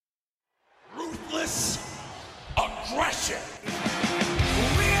Aggression.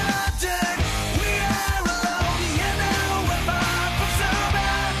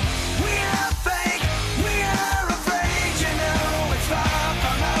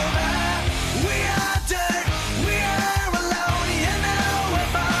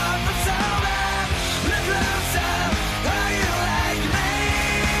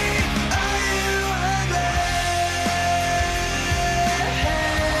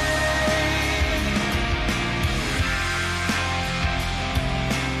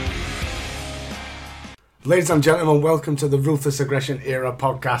 Ladies and gentlemen, welcome to the Ruthless Aggression Era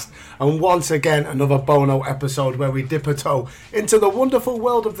podcast, and once again another Bono episode where we dip a toe into the wonderful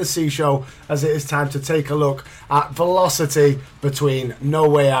world of the C Show, as it is time to take a look at Velocity between No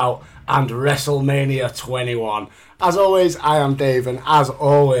Way Out and WrestleMania 21. As always, I am Dave, and as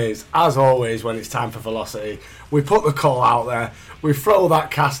always, when it's time for Velocity, we put the call out there, we throw that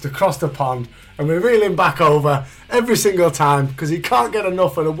cast across the pond, and we reel him back over every single time because he can't get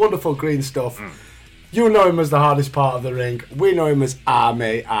enough of the wonderful green stuff. You know him as the hardest part of the ring. We know him as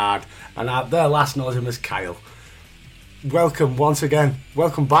Army Ard. And their last knows him as Kyle. Welcome once again.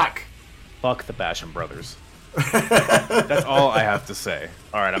 Welcome back. Fuck the Basham Brothers. That's all I have to say.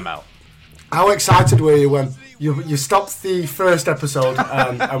 Alright, I'm out. How excited were you when you stopped the first episode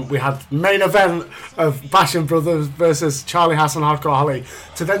and we had main event of Basham Brothers versus Charlie Haas and Hardcore Holly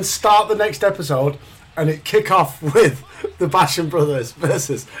to then start the next episode and it kick off with the Basham Brothers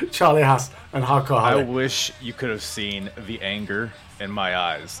versus Charlie Haas and Hardcore Holly? I wish you could have seen the anger in my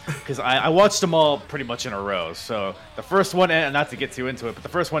eyes, because I watched them all pretty much in a row. So the first one, not to get too into it, but the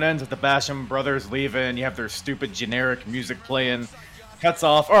first one ends with the Basham Brothers leaving. You have their stupid generic music playing. Cuts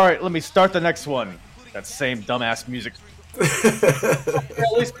off. All right, let me start the next one. That same dumbass music.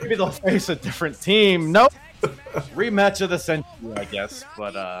 At least maybe they'll face a different team. Nope. Rematch of the century, I guess.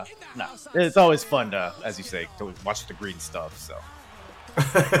 But no, it's always fun to, as you say, to watch the green stuff. So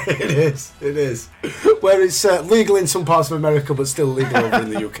it is. Where it's legal in some parts of America, but still legal over in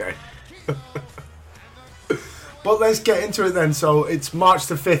the UK. But let's get into it then. So it's March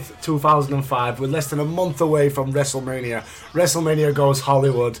the 5th, 2005. We're less than a month away from WrestleMania. WrestleMania goes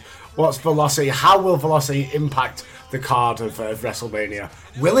Hollywood. What's Velocity? How will Velocity impact the card of WrestleMania?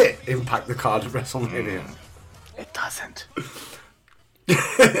 Will it impact the card of WrestleMania? it doesn't.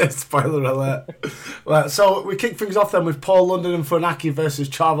 Spoiler alert. Well, so we kick things off then with Paul London and Funaki versus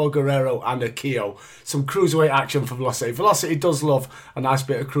Chavo Guerrero and Akio. Some cruiserweight action for Velocity. Velocity does love a nice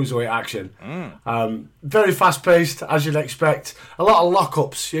bit of cruiserweight action. Very fast paced, as you'd expect. A lot of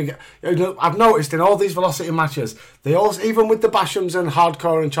lockups. I've noticed in all these Velocity matches, they all, even with the Bashams and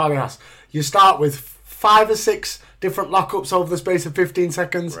Hardcore and Charlie Haas, you start with 5 or 6 different lockups over the space of 15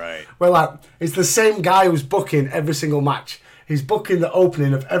 seconds. Right. Well, it's the same guy who's booking every single match. He's booking the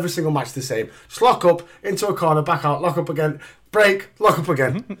opening of every single match the same. Just lock up, into a corner, back out, lock up again, break, lock up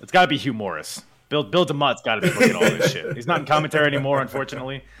again. It's got to be Hugh Morris. Bill DeMott's got to be booking all this shit. He's not in commentary anymore,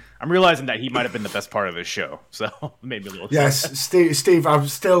 unfortunately. I'm realizing that he might have been the best part of this show, so maybe a little. Yes, Steve. I'm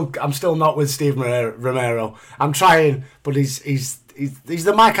still not with Steve Romero. I'm trying, but he's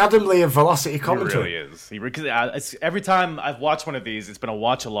the Mike Adamle of Velocity commentary. He really is. Every time I've watched one of these, it's been a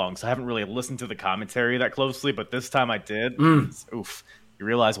watch along, so I haven't really listened to the commentary that closely. But this time I did. Oof! You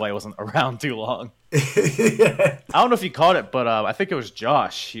realize why he wasn't around too long. Yeah. I don't know if you caught it, but I think it was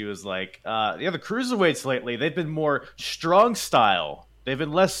Josh. He was like, the cruiserweights lately, they've been more strong style. They've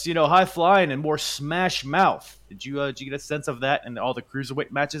been less, high flying and more smash mouth. Did you get a sense of that in all the cruiserweight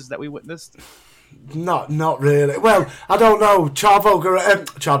matches that we witnessed? Not really. Well, I don't know.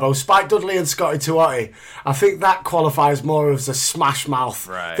 Chavo, Spike Dudley and Scotty Tuati. I think that qualifies more as a smash mouth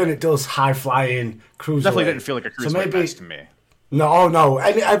than it does high flying cruiserweight. Definitely didn't feel like a cruiserweight match to me. No.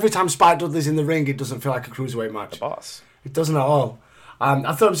 Every time Spike Dudley's in the ring, it doesn't feel like a cruiserweight match. The boss. It doesn't at all. I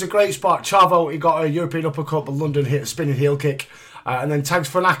thought it was a great spot. Chavo, he got a European uppercut, but London hit a spinning heel kick. And then tags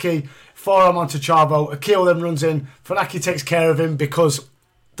Funaki, forearm onto Chavo. Akio then runs in. Funaki takes care of him because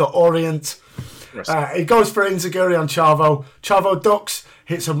the Orient. He goes for Enziguri on Chavo. Chavo ducks,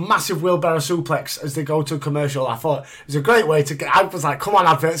 hits a massive wheelbarrow suplex as they go to a commercial. I thought it was a great way to get. I was like, come on,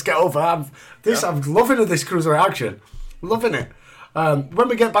 advert, let's get over. I'm loving this cruiserweight action. Loving it. When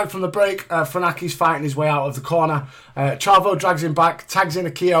we get back from the break, Funaki's fighting his way out of the corner. Chavo drags him back, tags in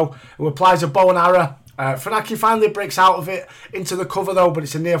Akio, who applies a bow and arrow. Funaki finally breaks out of it into the cover though, but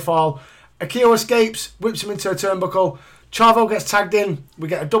it's a near fall. Akio escapes, whips him into a turnbuckle. Chavo gets tagged in. We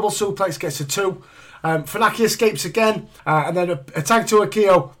get a double suplex, gets a 2. Funaki escapes again, and then a tag to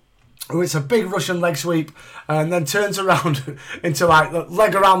Akio, who hits a big Russian leg sweep, and then turns around into like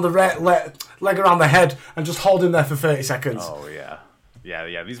leg around the head, and just hold him there for 30 seconds. Oh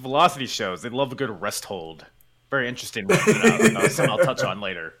yeah. These Velocity shows, they love a good rest hold. very interesting one that I'll touch on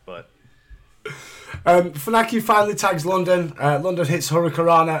later. But Funaki finally tags London. London hits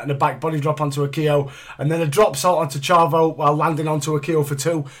Hurricanrana and a back body drop onto Akio, and then a drop salt onto Chavo while landing onto Akio for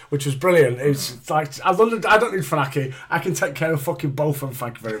 2, which was brilliant. It's like I don't need Funaki. I can take care of fucking both of them.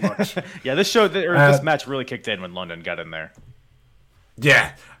 Thank you very much. Yeah, this match really kicked in when London got in there.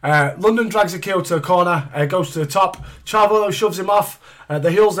 Yeah. London drags Akio to the corner, goes to the top. Chavo shoves him off.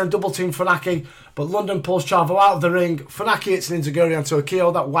 The heels then double team Funaki, but London pulls Chavo out of the ring. Funaki hits an Enziguri onto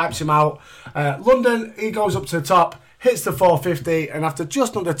Akio, that wipes him out. London, he goes up to the top, hits the 450, and after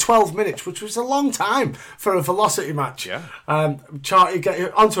just under 12 minutes, which was a long time for a Velocity match, he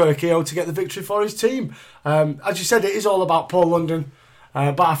get onto Akio to get the victory for his team. As you said, it is all about Paul London.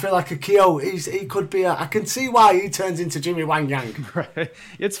 But I feel like Akio, he could be I can see why he turns into Jimmy Wang Yang. Right.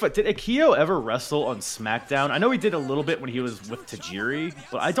 It's fun. Did Akio ever wrestle on SmackDown? I know he did a little bit when he was with Tajiri,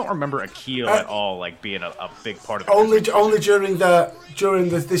 but I don't remember Akio at all like being a big part of the only during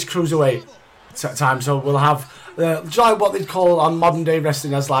this cruiserweight time. So we'll have like what they'd call on modern day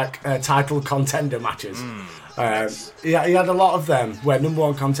wrestling as like title contender matches. Nice. He had a lot of them where number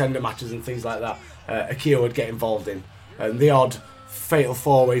 1 contender matches and things like that. Akio would get involved in, and the odd fatal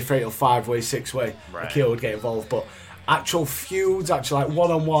 4-way, fatal 5-way, 6-way. Right. Akio would get involved, but actual feuds, actual like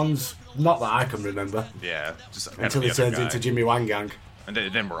one-on-ones, not that I can remember. Yeah, just until he turns into Jimmy Wang Yang. And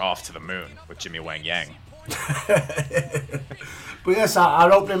then we're off to the moon with Jimmy Wang Yang. But yes,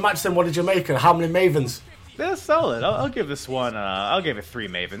 our opening match then, what did you make? And how many Mavens? Yeah, solid. I'll give this one. I'll give it 3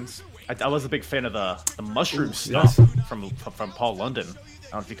 Mavens. I was a big fan of the mushroom stomp from Paul London.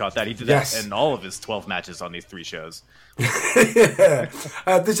 I don't know if you caught that. He did that in all of his 12 matches on these 3 shows.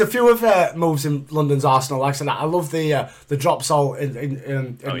 There's a few of moves in London's arsenal. Like I said, I love the drop salt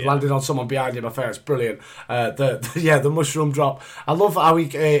in landing on someone behind him. I think it's brilliant. The mushroom drop. I love how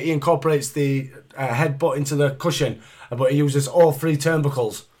he incorporates the headbutt into the cushion, but he uses all 3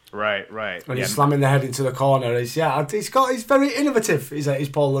 turnbuckles. Right. And he's slamming the head into the corner. He's very innovative. He's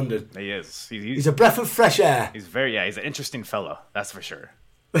Paul London. He is. He's a breath of fresh air. He's an interesting fellow. That's for sure.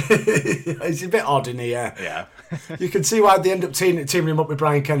 He's a bit odd in here. Yeah. You can see why they end up teaming him up with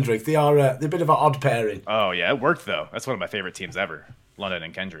Brian Kendrick. They're a bit of an odd pairing. Oh yeah, it worked though. That's one of my favorite teams ever. London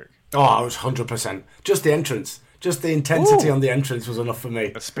and Kendrick. Oh, it was 100%. Just the entrance. Just the intensity on the entrance was enough for me.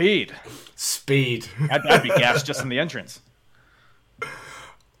 The speed. I'd be gassed just in the entrance.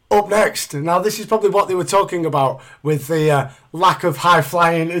 Up next, now this is probably what they were talking about with the lack of high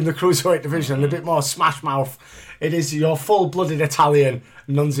flying in the cruiserweight division and a bit more smash mouth. It is your full-blooded Italian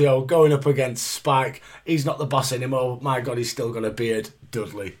Nunzio going up against Spike. He's not the boss anymore. My God, he's still got a beard.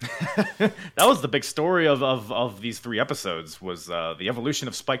 Dudley. That was the big story of these 3 episodes was the evolution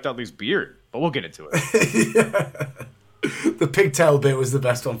of Spike Dudley's beard. But we'll get into it. The pigtail bit was the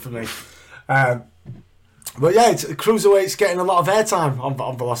best one for me. But yeah, Cruiserweight's getting a lot of airtime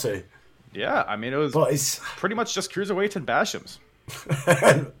on Velocity. Yeah, I mean, it's pretty much just Cruiserweight and Bashams.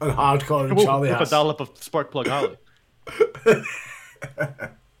 and Hardcore and Charlie Haas. With a dollop of Sparkplug Holly.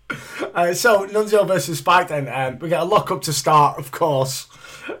 So, Nunzio versus Spike then. We get a lock-up to start, of course.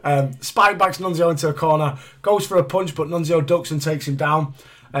 Spike backs Nunzio into a corner, goes for a punch, but Nunzio ducks and takes him down.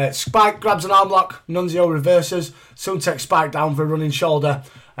 Spike grabs an arm lock, Nunzio reverses, soon takes Spike down for a running shoulder.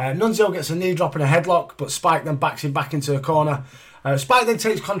 Nunzio gets a knee drop and a headlock, but Spike then backs him back into a corner. Spike then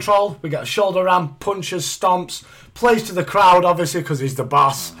takes control. We get a shoulder ram, punches, stomps, plays to the crowd, obviously, because he's the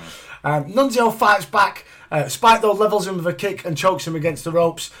boss. Nunzio fights back. Spike, though, levels him with a kick and chokes him against the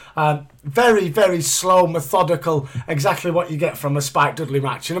ropes. Very, very slow, methodical, exactly what you get from a Spike Dudley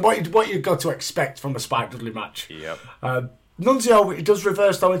match. And what you've got to expect from a Spike Dudley match. Yep. Nunzio, he does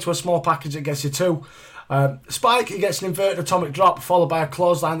reverse, though, into a small package that gets you 2. Spike, he gets an inverted atomic drop followed by a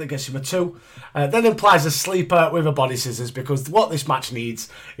clothesline that gets him a 2. Then implies a sleeper with a body scissors, because what this match needs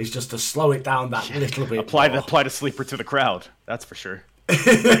is just to slow it down that little bit. Apply the sleeper to the crowd, that's for sure.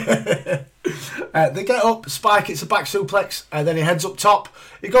 They get up, Spike hits a back suplex, and then he heads up top.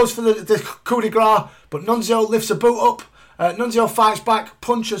 He goes for the coup de grace, but Nunzio lifts a boot up. Nunzio fights back,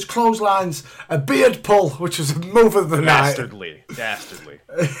 punches, clotheslines, a beard pull, which was a move of the night. Dastardly.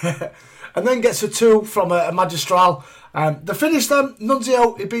 And then gets a 2 from a magistral. The finish then,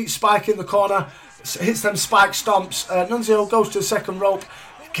 Nunzio, he beats Spike in the corner, hits them Spike stomps. Nunzio goes to the second rope,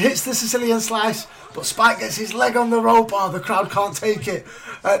 hits the Sicilian slice, but Spike gets his leg on the rope. Oh, the crowd can't take it.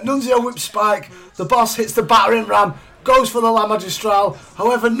 Nunzio whips Spike, the boss hits the battering ram, goes for the La Magistral.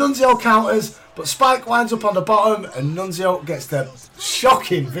 However, Nunzio counters, but Spike winds up on the bottom, and Nunzio gets the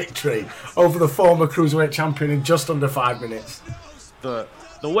shocking victory over the former Cruiserweight champion in just under 5 minutes.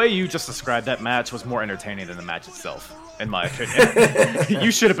 The way you just described that match was more entertaining than the match itself, in my opinion.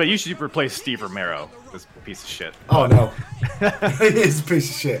 You should replace Steve Romero, this piece of shit. Oh no, he is a piece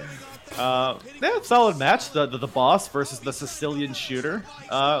of shit. Yeah, solid match. The Boss versus the Sicilian Shooter.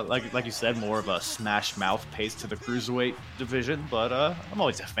 Like you said, more of a smash mouth pace to the cruiserweight division. But I'm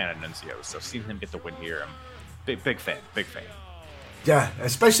always a fan of Nunzio, so seeing him get the win here, I'm big fan. Yeah,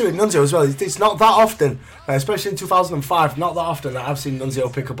 especially with Nunzio as well. It's not that often, especially in 2005, not that often that I've seen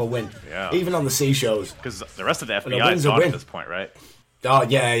Nunzio pick up a win. Yeah. Even on the C shows. Because the rest of the FBI is gone at this point, right? Oh,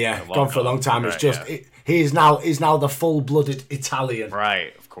 yeah. Gone for a long time. Right, it's just, he's now the full-blooded Italian.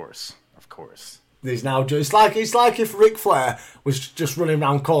 Right, of course. He's now just it's like if Ric Flair was just running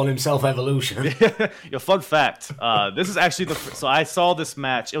around calling himself Evolution. Fun fact. This is actually so I saw this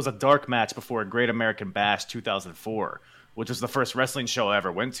match. It was a dark match before Great American Bash 2004. Which was the first wrestling show I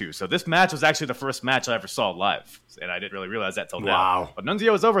ever went to. So this match was actually the first match I ever saw live. And I didn't really realize that till now. But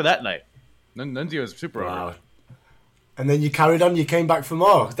Nunzio was over that night. Nunzio was super over. And then you carried on, you came back for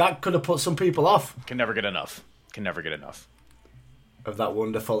more. That could have put some people off. Can never get enough. Of that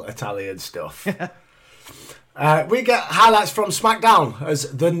wonderful Italian stuff. We get highlights from SmackDown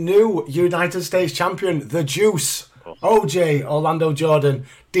as the new United States champion, The Juice, OJ, Orlando Jordan,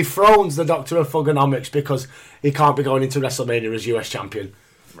 dethrones the Doctor of Thugonomics because he can't be going into WrestleMania as US champion.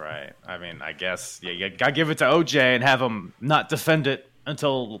 Right. I mean, I guess, you gotta give it to OJ and have him not defend it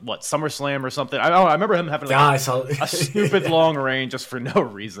until, SummerSlam or something? I remember him having a stupid long reign just for no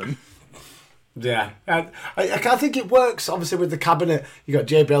reason. Yeah, and I think it works. Obviously, with the cabinet, you got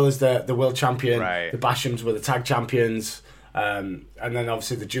JBL as the world champion, right. The Bashams were the tag champions, and then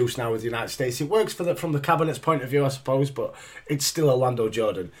obviously the Juice now with the United States. It works from the cabinet's point of view, I suppose, but it's still Orlando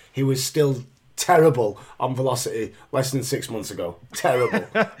Jordan. He was still terrible on Velocity less than 6 months ago, terrible,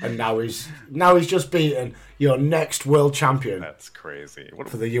 and now he's just beaten your next world champion. That's crazy.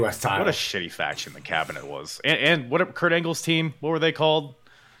 For the US title. What a shitty faction the cabinet was, and what Kurt Angle's team? What were they called?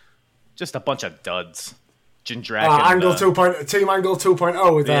 Just a bunch of duds. Jindrack Angle 2.0, Team Angle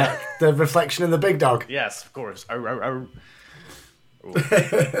 2.0 with the reflection in the big dog. Yes, of course.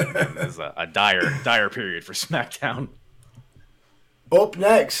 There's a dire period for SmackDown. Up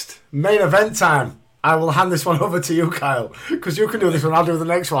next, main event time. I will hand this one over to you, Kyle, because you can do this one. I'll do the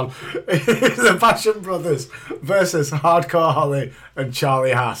next one. The Basham Brothers versus Hardcore Holly and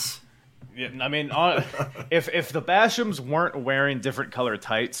Charlie Haas. Yeah, I mean, if the Bashams weren't wearing different color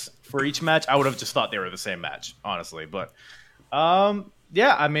tights for each match, I would have just thought they were the same match, honestly. But,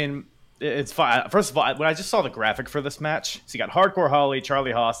 yeah, I mean, it's fine. First of all, when I just saw the graphic for this match, so you got Hardcore Holly,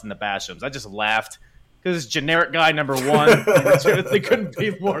 Charlie Haas, and the Bashams, I just laughed. Because it's generic guy number one. They couldn't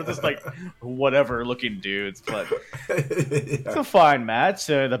be more just whatever looking dudes. But it's a fine match.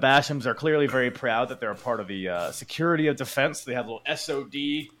 The Bashams are clearly very proud that they're a part of the security of defense. They have a little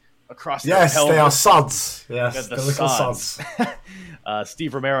SOD across their pelvis. Yes, they are sods. Yes, the little sods.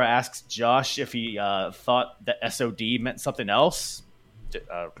 Steve Romero asks Josh if he thought that SOD meant something else.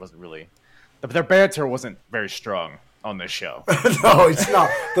 Wasn't really. But their banter wasn't very strong on this show. No, it's not.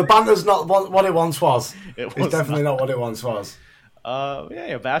 The banter's not what it once was. It's definitely not what it once was.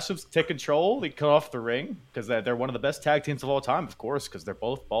 Bashams take control. They cut off the ring because they're one of the best tag teams of all time, of course, because they're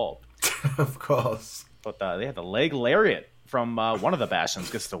both bald. Of course. But they had the leg lariat from one of the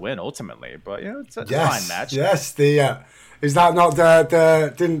Bashams gets the win ultimately. But it's a fine match. Yes, is that not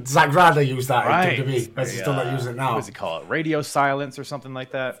didn't Zack Ryder use that in WWE? Has he still not use it now? What does he call it? Radio silence or something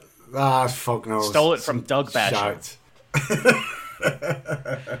like that? Fuck knows. Stole it from Doug Basham.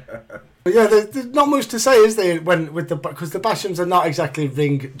 But yeah, there's not much to say, is there? Because the Bashams are not exactly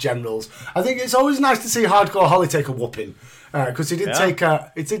ring generals. I think it's always nice to see Hardcore Holly take a whooping because he did take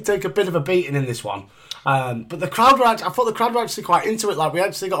a bit of a beating in this one. But I thought the crowd were actually quite into it. Like we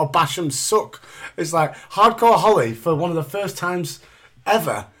actually got a Basham suck. It's like Hardcore Holly for one of the first times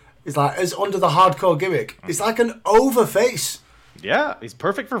ever. It's like is under the hardcore gimmick. It's like an over face. Yeah, he's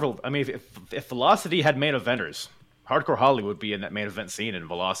perfect for. I mean, if Velocity had main eventers, Hardcore Holly would be in that main event scene in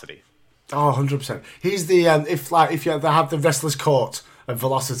Velocity. Oh, 100%. He's the if you have the Wrestler's Court of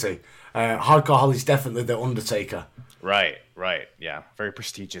Velocity, Hardcore Holly's definitely the Undertaker. Right. Yeah, very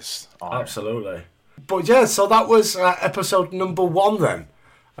prestigious honor. Absolutely. But yeah, so that was episode number 1 then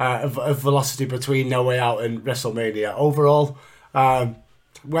of Velocity between No Way Out and WrestleMania. Overall,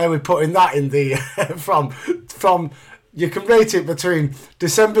 where are we putting that in the from? You can rate it between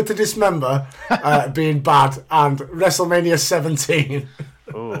December to Dismember being bad and WrestleMania 17.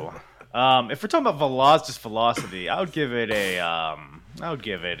 Ooh. If we're talking about Velocity, I would give it a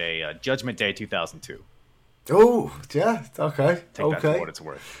Judgment Day 2002. Oh, yeah, okay. Take that for what it's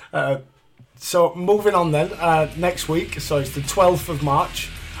worth. So moving on then, next week, so it's the 12th of March.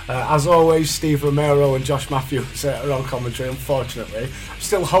 As always, Steve Romero and Josh Matthews are on commentary, unfortunately. I'm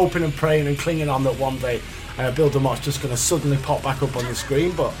still hoping and praying and clinging on that one day Bill DeMott's just going to suddenly pop back up on the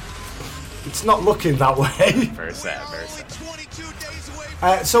screen, but it's not looking that way. Very sad, very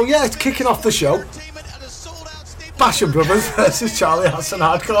sad. So yeah, it's kicking off the show. Basham Brothers versus Charlie Haas and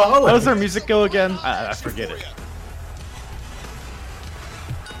Hardcore Holly. How does their music go again? I forget it.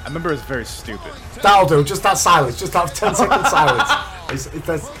 I remember it was very stupid. That'll do, just that silence, just that 10-second silence.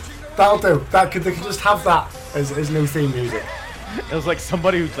 That'll do. They can just have that as new theme music. It was like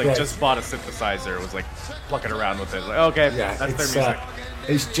somebody who just bought a synthesizer was like plucking around with it. Like, okay, that's their music.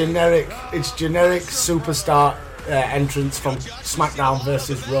 It's generic superstar entrance from SmackDown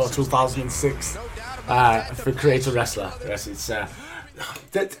versus Raw 2006 for Creator Wrestler. Yes, it's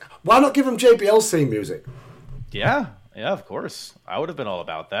why not give them JBL's theme music? Yeah, of course. I would have been all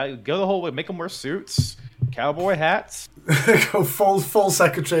about that. Go the whole way, make them wear suits, cowboy hats. Go full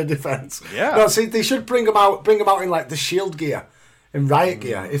Secretary of Defense. Yeah. No, see, they should bring them out in like the Shield gear, in Riot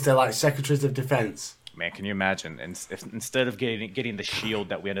gear, if they're like Secretaries of Defense. Man, can you imagine? If instead of getting the Shield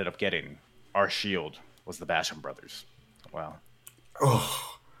that we ended up getting, our Shield was the Basham Brothers. Wow.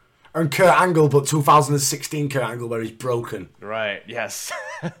 Oh. And Kurt Angle, but 2016 Kurt Angle, where he's broken. Right. Yes.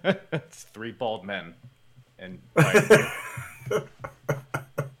 It's 3 bald men. And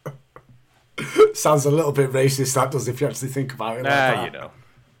sounds a little bit racist, that does, if you actually think about it. You know.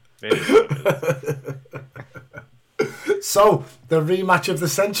 It is. So, the rematch of the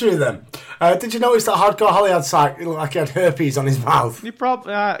century then. Did you notice that Hardcore Holly had it looked like he had herpes on his mouth? You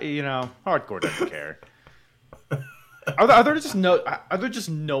probably, Hardcore doesn't care. Are there just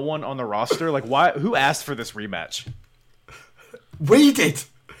no one on the roster? Like, why? Who asked for this rematch? We did.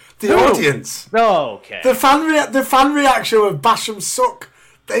 The audience. Oh, okay. The fan reaction of Basham suck.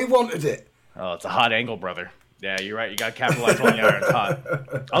 They wanted it. Oh, it's a hot angle, brother. Yeah, you're right. You got to capitalize on the iron. It's hot.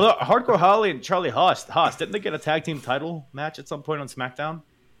 Although Hardcore Holly and Charlie Haas, didn't they get a tag team title match at some point on SmackDown?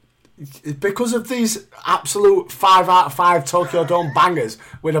 Because of these absolute 5 out of 5 Tokyo Dome bangers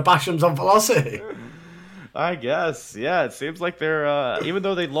with the Bashams on Velocity. I guess, yeah. It seems like they're even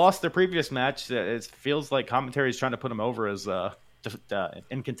though they lost their previous match, it feels like commentary is trying to put them over as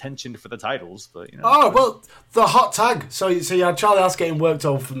in contention for the titles. But oh well, the hot tag. So you had Charlie Haas getting worked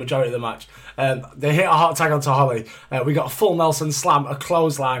over for the majority of the match. They hit a hot tag onto Holly. We got a full Nelson slam, a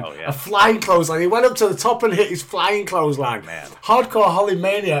clothesline, a flying clothesline. He went up to the top and hit his flying clothesline. Man, Hardcore Holly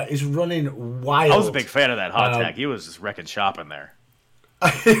Mania is running wild. I was a big fan of that hot tag. He was just wrecking shop in there.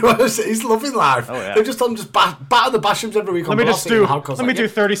 He's loving life. Oh, yeah. They're just batter the Bashams every week. Let me do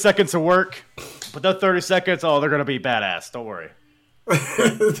 30 seconds of work. But that 30 seconds, they're going to be badass. Don't worry.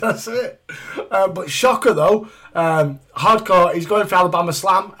 That's it. But shocker though, Hardcore, he's going for Alabama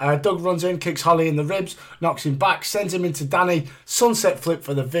Slam. Doug runs in, kicks Holly in the ribs, knocks him back, sends him into Danny. Sunset flip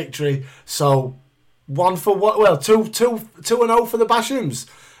for the victory. So 2-0 for the Bashams.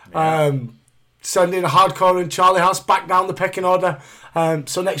 Yeah. Sending Hardcore and Charlie Haas back down the pecking order.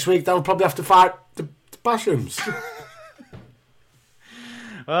 So next week they'll probably have to fight the Bashams.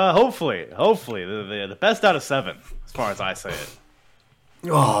 Hopefully, the best out of 7, as far as I say it.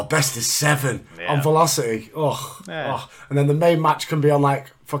 Oh, best of 7 on Velocity. Oh, and then the main match can be on like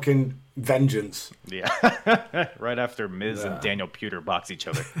fucking Vengeance. Yeah, right after Miz and Daniel Puder box each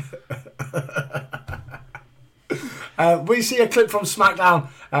other. We see a clip from SmackDown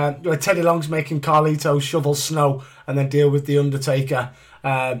where Teddy Long's making Carlito shovel snow and then deal with The Undertaker.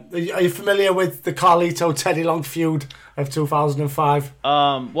 Are you familiar with the Carlito Teddy Long feud of 2005?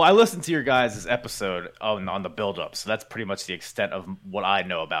 Well, I listened to your guys' episode on the build-up, so that's pretty much the extent of what I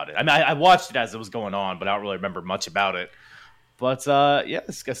know about it. I mean, I watched it as it was going on, but I don't really remember much about it. But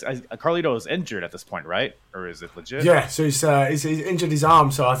Carlito is injured at this point, right? Or is it legit? Yeah, so he's injured his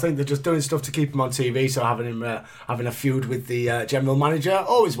arm, so I think they're just doing stuff to keep him on TV. So having a feud with the general manager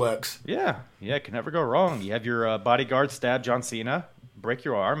always works. Yeah, it can never go wrong. You have your bodyguard stab John Cena, break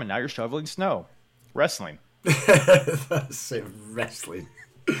your arm, and now you're shoveling snow. Wrestling. That's it, wrestling.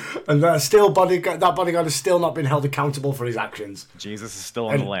 And that bodyguard has still not been held accountable for his actions. Jesus is still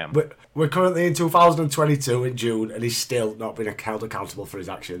on the lam. We're currently in 2022 in June, and he's still not been held accountable for his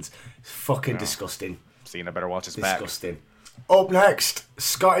actions. It's fucking disgusting. Cena better watch his back. Disgusting. Up next,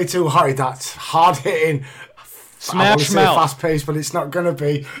 Scotty 2 Hotty. That's hard hitting. Smash mouth. Fast paced, but it's not going to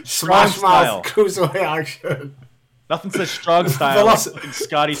be. Smash mouth. Cruiserweight action. Nothing says strong style like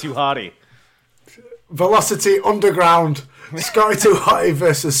Scotty 2 Hotty. Velocity Underground. Scotty 2 Hotty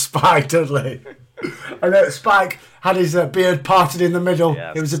versus Spike Dudley. And Spike had his beard parted in the middle.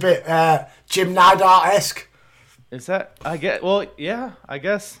 Yes. It was a bit Jim Neidhart-esque. Is that, I guess, well, yeah, I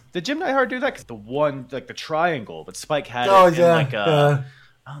guess. Did Jim Neidhart do that? Because the one, like the triangle, but Spike had it in like a,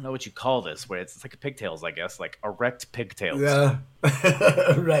 I don't know what you call this, where it's like a pigtails, I guess, like erect pigtails. Yeah,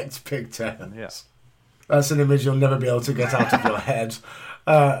 erect pigtails. Yes. That's an image you'll never be able to get out of your head.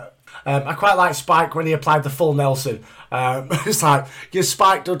 I quite like Spike when he applied the full Nelson. It's like, you're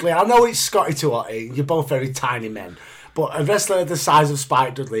Spike Dudley. I know it's Scotty Tuati. You're both very tiny men. But a wrestler the size of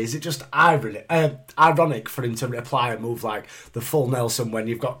Spike Dudley, is it just ironic for him to apply a move like the full Nelson when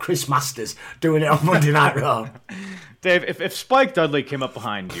you've got Chris Masters doing it on Monday Night Raw? Dave, if Spike Dudley came up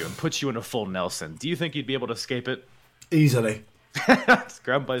behind you and put you in a full Nelson, do you think you'd be able to escape it? Easily.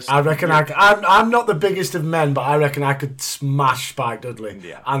 I reckon I'm not the biggest of men, but I reckon I could smash Spike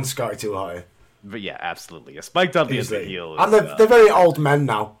Dudley and Scotty Tuati. But yeah, absolutely. Yeah, Spike Dudley is the heel. And they're very old men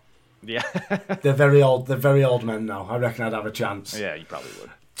now. Yeah. They're very old men now. I reckon I'd have a chance. Yeah, you probably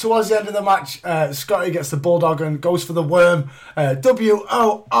would. Towards the end of the match, Scotty gets the Bulldog and goes for the worm.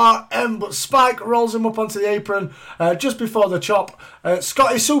 WORM, but Spike rolls him up onto the apron just before the chop.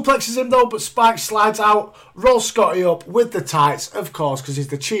 Scotty suplexes him though, but Spike slides out, rolls Scotty up with the tights, of course, because he's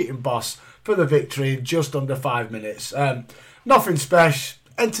the cheating boss, for the victory in just under 5 minutes. Nothing special,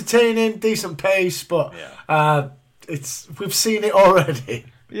 entertaining, decent pace, but we've seen it already.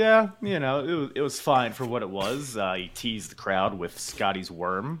 Yeah, it was fine for what it was. He teased the crowd with Scotty's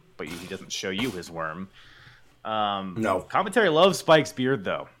worm, but he doesn't show you his worm. No. Commentary loves Spike's beard,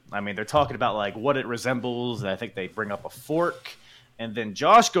 though. I mean, they're talking about like what it resembles, and I think they bring up a fork. And then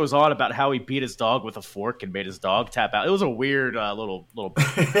Josh goes on about how he beat his dog with a fork and made his dog tap out. It was a weird little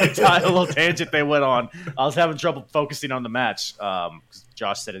tangent they went on. I was having trouble focusing on the match because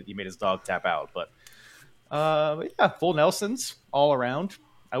Josh said he made his dog tap out. But yeah, full Nelsons all around.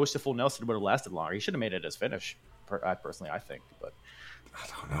 I wish the full Nelson would have lasted longer. He should have made it his finish, personally, I think. But I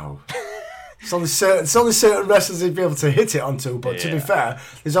don't know. It's only certain wrestlers he'd be able to hit it onto, but to be fair,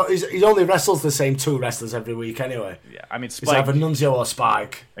 he only wrestles the same 2 wrestlers every week anyway. Yeah, I mean, Spike... It's either Nunzio or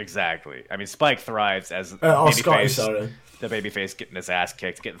Spike. Exactly. I mean, Spike thrives as Scotty, the babyface getting his ass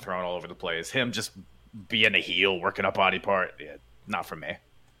kicked, getting thrown all over the place. Him just being a heel, working a body part, not for me.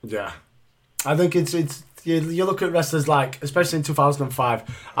 Yeah. I think it's you look at wrestlers like, especially in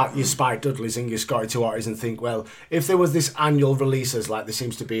 2005, at your Spike Dudleys and your Scotty Tuatis and think, well, if there was this annual releases like there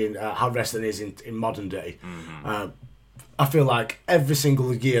seems to be in how wrestling is in modern day, I feel like every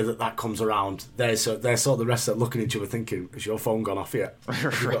single year that comes around, they're sort of the wrestler looking at each other thinking, has your phone gone off yet?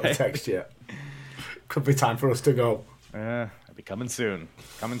 Have you got a text yet? Could be time for us to go. I'll be coming soon.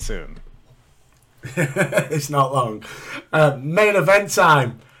 Coming soon. It's not long. Main event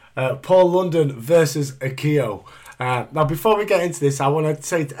time. Paul London versus Akio. Now, before we get into this, I want to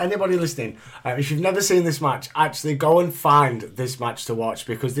say to anybody listening, if you've never seen this match, actually go and find this match to watch,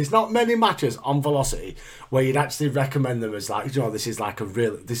 because there's not many matches on Velocity where you'd actually recommend them as like, this is like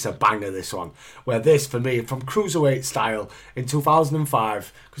this is a banger, this one. Where this, for me, from Cruiserweight style in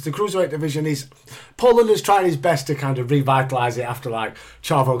 2005, because the Cruiserweight division is, Paul London's trying his best to kind of revitalise it after like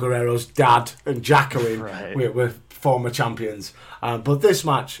Chavo Guerrero's dad and Jack were former champions. But this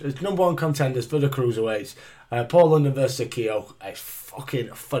match is number 1 contenders for the Cruiserweights. Paul London versus Akio. It's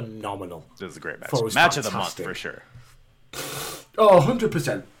fucking phenomenal. This is a great match. Match of the month for sure. Oh,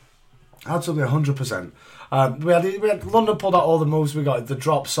 100%. Absolutely 100%. We had London pulled out all the moves. We got the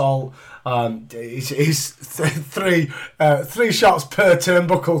drop salt. He's three shots per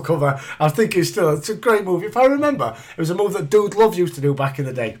turnbuckle cover. I think it's a great move. If I remember, it was a move that Dude Love used to do back in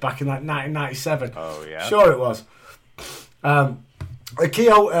the day, back in like 1997. Oh yeah, sure it was.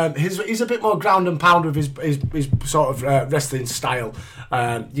 Akio, he's a bit more ground and pound with his sort of wrestling style.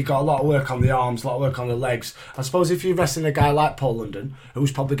 You got a lot of work on the arms, a lot of work on the legs. I suppose if you're wrestling a guy like Paul London,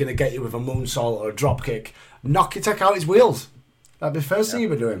 who's probably going to get you with a moonsault or a drop kick, take out his wheels. That'd be the first thing you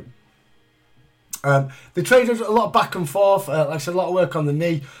were doing. They traded a lot of back and forth. Like I said, a lot of work on the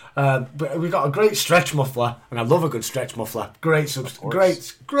knee. But we got a great stretch muffler, and I love a good stretch muffler. Great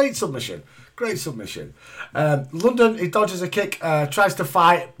submission. Great submission. London, he dodges a kick, tries to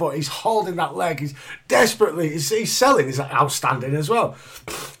fight, but he's holding that leg. He's desperately, he's selling. He's outstanding as well.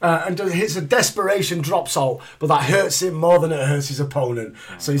 And hits a desperation drop salt, but that hurts him more than it hurts his opponent.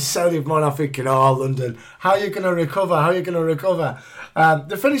 So he's selling him more. I'm thinking, oh, London, how are you going to recover?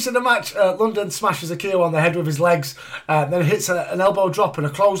 The finish of the match, London smashes Akio on the head with his legs, then hits an elbow drop and a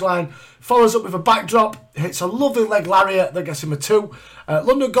clothesline, follows up with a backdrop, hits a lovely leg lariat that gets him a 2.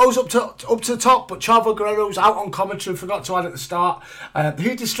 London goes up to the top, but Chavo Guerrero's out on commentary, forgot to add at the start.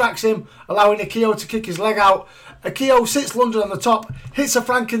 He distracts him, allowing Akio to kick his leg out. Akio sits London on the top, hits a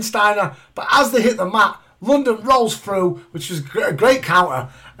Frankensteiner, but as they hit the mat, London rolls through, which was a great counter,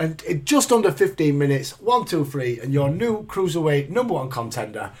 And in just under 15 minutes, 1, 2, 3, and your new cruiserweight number one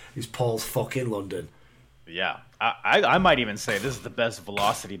contender is Paul fucking London. Yeah, I might even say this is the best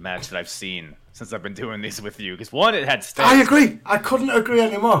Velocity match that I've seen since I've been doing these with you. Because one, it had stakes. I agree. I couldn't agree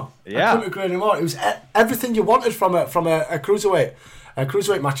anymore. Yeah. I couldn't agree anymore. It was everything you wanted from a cruiserweight. A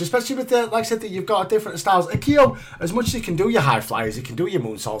cruiserweight match, especially with the, like I said, that you've got different styles. Akio, as much as he can do your high flyers, he can do your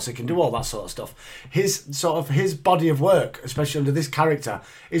moonsaults, he can do all that sort of stuff. His body of work, especially under this character,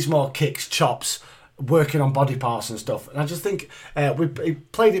 is more kicks, chops, working on body parts and stuff. And I just think he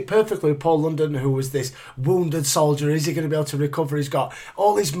played it perfectly with Paul London, who was this wounded soldier. Is he going to be able to recover? He's got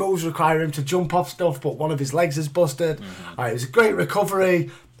all these moves require him to jump off stuff, but one of his legs is busted. It was a great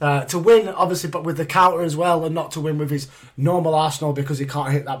recovery. To win, obviously, but with the counter as well, and not to win with his normal arsenal because he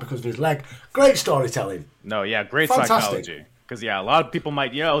can't hit that because of his leg. Great storytelling. No, yeah, great Fantastic. Psychology. Because, yeah, a lot of people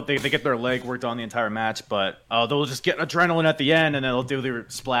might, they get their leg worked on the entire match, but they'll just get adrenaline at the end, and then they'll do their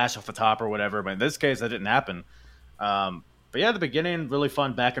splash off the top or whatever. But in this case, that didn't happen. But, yeah, the beginning, really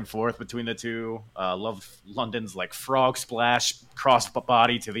fun back and forth between the two. Love London's, frog splash, cross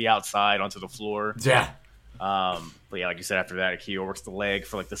body to the outside onto the floor. Yeah. But yeah, like you said, after that, Akio works the leg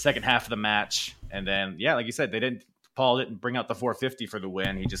for the second half of the match, and then like you said, Paul didn't bring out the 450 for the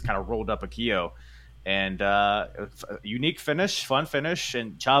win. He just kind of rolled up Akio, and unique finish, fun finish,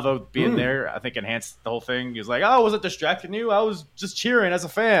 and Chavo being there, I think enhanced the whole thing. He was like, "Oh, I wasn't distracting you. I was just cheering as a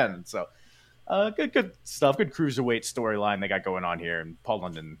fan." So, good stuff. Good cruiserweight storyline they got going on here, and Paul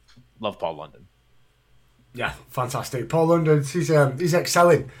London, love Paul London. Yeah, fantastic. Paul London, he's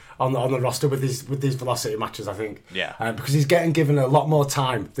excelling on the roster with these Velocity matches, I think. Yeah. Because he's getting given a lot more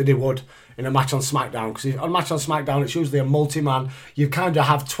time than he would in a match on SmackDown. Because on a match on SmackDown, it's usually a multi-man. You kind of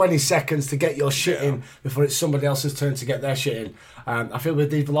have 20 seconds to get your shit in before it's somebody else's turn to get their shit in. I feel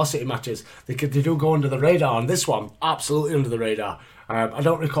with these Velocity matches, they do go under the radar. And this one, absolutely under the radar. I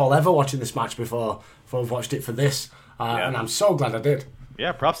don't recall ever watching this match before I've watched it for this. And I'm so glad I did.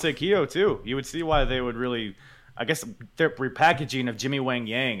 Yeah, props to Akio, too. You would see why they would really... I guess their repackaging of Jimmy Wang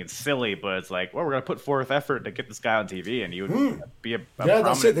Yang, it's silly, but it's like, well, we're going to put forth effort to get this guy on TV, and he would be a yeah,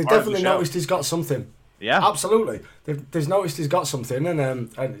 that's it. They definitely the noticed he's got something. Yeah. Absolutely. They've noticed he's got something,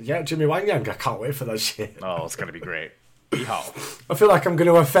 and yeah, Jimmy Wang Yang, I can't wait for that shit. Oh, it's going to be great. Yeehaw. I feel like I'm going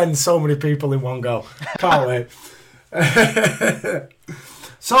to offend so many people in one go. Can't wait.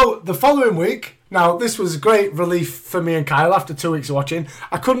 So, the following week, now this was great relief for me and Kyle after 2 weeks of watching.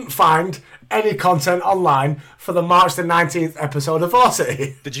 I couldn't find any content online for the March the 19th episode of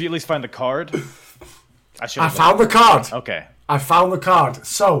Velocity. Did you at least find the card? I found the card. Okay. I found the card.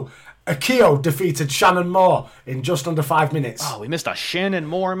 So, Akio defeated Shannon Moore in just under 5 minutes. Oh, we missed a Shannon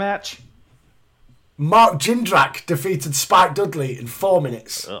Moore match? Mark Jindrak defeated Spike Dudley in 4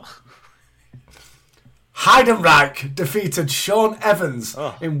 minutes. Ugh. Heidenreich defeated Sean Evans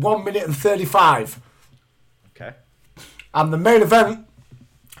in 1 minute and 35. Okay. And the main event,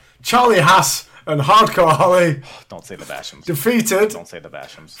 Charlie Haas and Hardcore Holly Don't say the Bashams. defeated Don't say the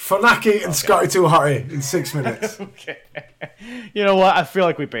Bashams. Funaki and Scotty 2 Hotty in 6 minutes. Okay. You know what? I feel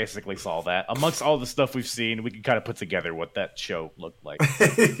like we basically saw that. Amongst all the stuff we've seen, we can kind of put together what that show looked like.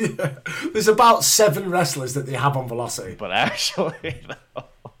 Yeah. There's about 7 wrestlers that they have on Velocity. But actually, though.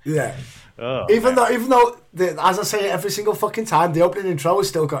 Yeah. Oh, even though as I say it every single fucking time, the opening intro has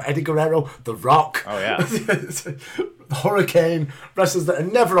still got Eddie Guerrero, The Rock. Oh, yeah. Hurricane, wrestlers that are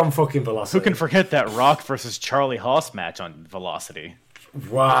never on fucking Velocity. Who can forget that Rock versus Charlie Haas match on Velocity?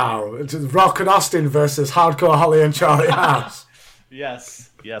 Wow. It's Rock and Austin versus Hardcore Holly and Charlie Haas. Yes,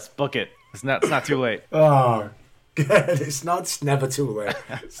 book it. It's not too late. Oh, good. It's never too late.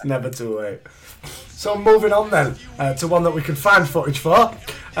 It's never too late. So moving on then to one that we could find footage for.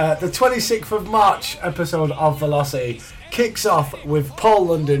 The 26th of March episode of Velocity kicks off with Paul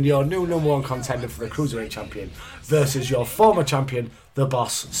London, your new number one contender for the Cruiserweight Champion, versus your former champion, the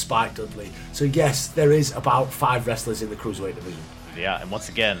Boss, Spike Dudley. So yes, there is about 5 wrestlers in the Cruiserweight division. Yeah, and once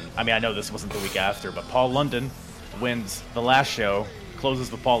again, I know this wasn't the week after, but Paul London wins the last show,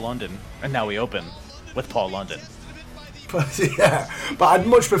 closes with Paul London, and now we open with Paul London. Yeah, but I'd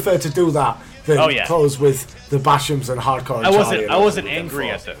much prefer to do that than close with the Bashams and Hardcore. I wasn't angry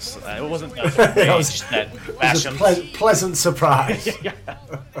at this. It wasn't rage that Bashams. It was a pleasant surprise.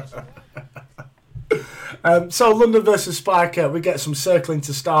 So London versus Spike, we get some circling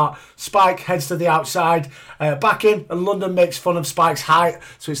to start. Spike heads to the outside, back in, and London makes fun of Spike's height.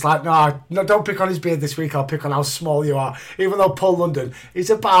 So it's like, no, don't pick on his beard this week. I'll pick on how small you are. Even though Paul London is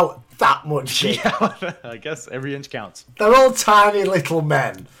about that much big. Yeah, I guess every inch counts. They're all tiny little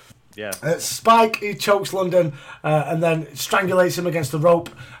men. Yeah. Spike, he chokes London and then strangulates him against the rope.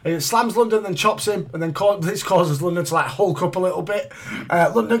 He slams London, then chops him, and then this causes London to like hulk up a little bit.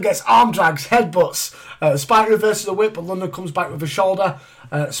 London gets arm drags, headbutts. Spike reverses a whip, but London comes back with a shoulder.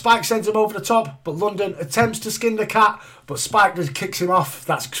 Spike sends him over the top, but London attempts to skin the cat, but Spike just kicks him off.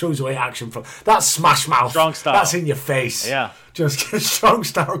 That's cruiserweight action from that's Smash Mouth. Strong style. That's in your face. Yeah. Just strong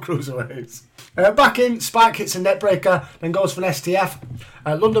style cruiserweights. Back in, Spike hits a neckbreaker, then goes for an STF.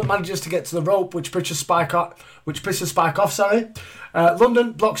 London manages to get to the rope, which pisses Spike off.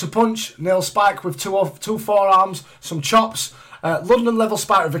 London blocks a punch, nails Spike with two forearms, some chops. London levels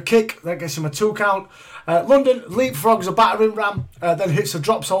Spike with a kick, that gets him a 2 count. London leapfrogs a battering ram, then hits a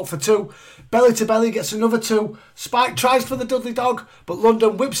drop salt for 2. Belly to belly gets another 2. Spike tries for the Dudley Dog, but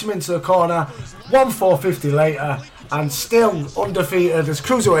London whips him into the corner. 1-4-50 later, and still undefeated as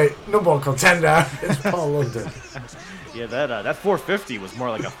cruiserweight number 1 contender is Paul London. Yeah, that 450 was more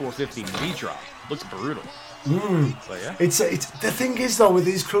like a 450 knee drop. Looks brutal. But yeah. It's the thing is though with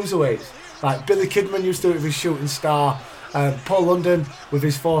these cruiserweights, like Billy Kidman used to do it with his shooting star, Paul London with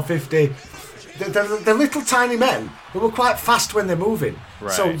his 450. They're little tiny men who are quite fast when they're moving.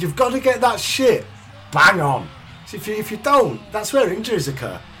 Right. So you've got to get that shit bang on. So if you don't, that's where injuries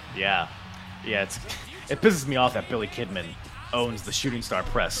occur. Yeah. It pisses me off that Billy Kidman owns the shooting star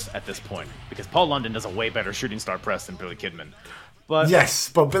press at this point, because Paul London does a way better shooting star press than Billy Kidman. But yes,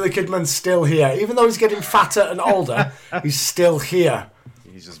 but Billy Kidman's still here. Even though he's getting fatter and older, he's still here.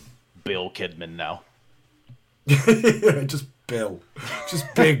 He's just Bill Kidman now. Just Bill. Just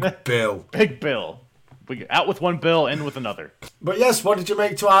Big Bill. Big Bill. We out with one Bill, in with another. But yes, what did you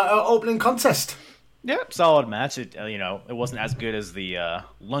make to our opening contest? Yep, solid match. It wasn't as good as the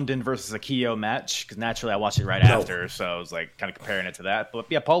London versus Akio match, because naturally I watched it right after, so I was like kind of comparing it to that. But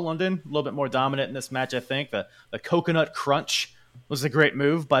yeah, Paul London a little bit more dominant in this match. I think the coconut crunch was a great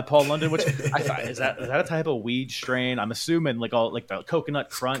move by Paul London, which I thought is that a type of weed strain? I'm assuming like the coconut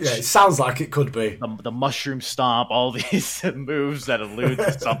crunch. Yeah, it sounds like it could be The mushroom stomp, all these moves that allude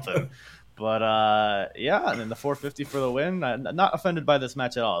to something. But and then the 450 for the win. Not offended by this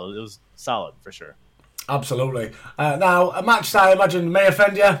match at all. It was solid for sure. Absolutely. Now, a match that I imagine may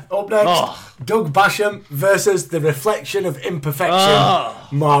offend you. Up next, Doug Basham versus the reflection of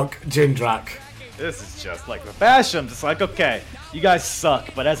imperfection, Mark Jindrak. This is just like the Basham. It's like, okay, you guys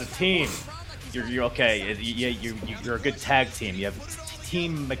suck, but as a team, you're okay. You're a good tag team. You have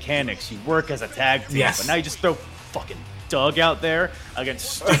team mechanics. You work as a tag team. Yes. But now you just throw fucking Doug out there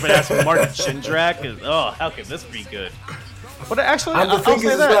against stupid ass Mark Jindrak. How can this be good? But actually, I'll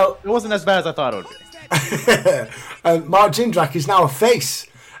say that it wasn't as bad as I thought it would be. And Mark Jindrak is now a face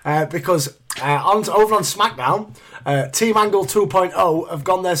because over on SmackDown, Team Angle 2.0 have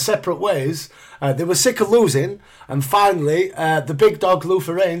gone their separate ways. They were sick of losing, and finally, the big dog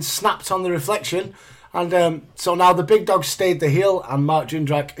Luther Reigns snapped on the reflection, and so now the big dog stayed the heel, and Mark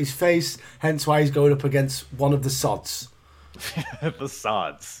Jindrak is face. Hence why he's going up against one of the sods. The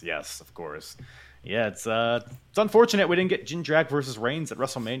sods, yes, of course. Yeah, it's unfortunate we didn't get Jindrak versus Reigns at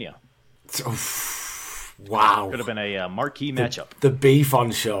WrestleMania. Wow. Could have been a marquee matchup. The beef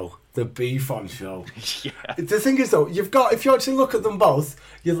on show. The beef on show. Yeah. The thing is, though, if you actually look at them both,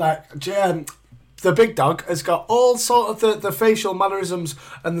 you're like, the big dog has got all sort of the facial mannerisms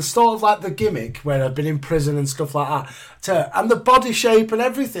and the sort of like the gimmick where I've been in prison and stuff like that, and the body shape and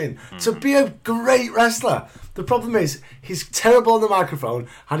everything to be a great wrestler. The problem is he's terrible on the microphone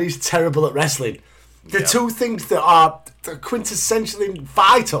and he's terrible at wrestling. The two things that are quintessentially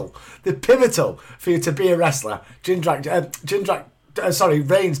vital, they're pivotal for you to be a wrestler. Reigns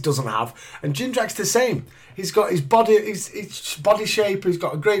doesn't have, and Jindrak's the same. He's got his body shape. He's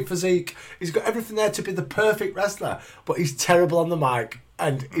got a great physique. He's got everything there to be the perfect wrestler, but he's terrible on the mic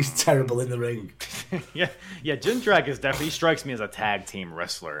and he's terrible in the ring. yeah. Jindrak he strikes me as a tag team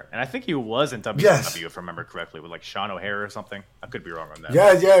wrestler, and I think he was in WCW if I remember correctly, with like Sean O'Hare or something. I could be wrong on that.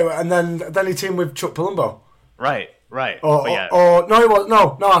 Yeah, and then he teamed with Chuck Palumbo. Right. No, it was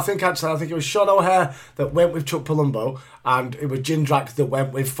no. I think it was Sean O'Hare that went with Chuck Palumbo, and it was Jindrak that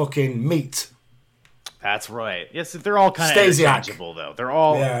went with fucking Meat. That's right. Yes, they're all kind of interchangeable though. They're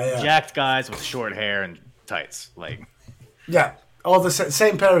all jacked guys with short hair and tights. All the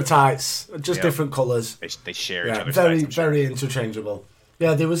same pair of tights, just different colours. They share each other's very, tights. Very interchangeable.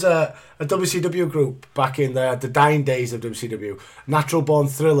 Yeah, there was a WCW group back in the dying days of WCW, Natural Born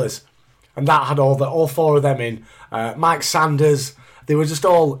Thrillers, and that had all four of them in. Mike Sanders. They were just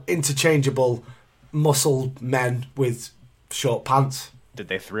all interchangeable muscle men with short pants. Did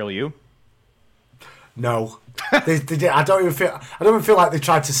they thrill you? No. They did. I don't even feel like they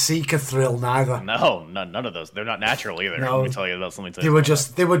tried to seek a thrill neither. No, none of those. They're not natural either. No. Let me tell you about something. They were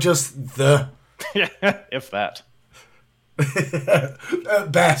just the. If that.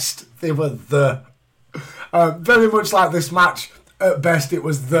 At best, they were the. Very much like this match. At best, it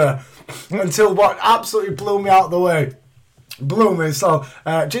was the. Until what absolutely blew me out of the way. Blew me. So,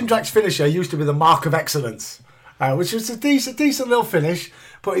 Jindrak's finisher used to be the mark of excellence, which was a decent little finish.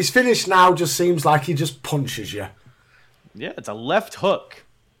 But his finish now just seems like he just punches you. Yeah, it's a left hook.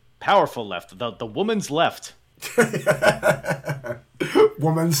 Powerful left. The woman's left.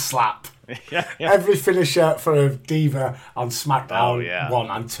 Woman slap. Yeah. Every finisher for a diva on SmackDown 1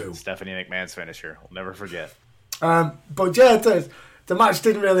 and 2. Stephanie McMahon's finisher. We'll never forget. But yeah, the match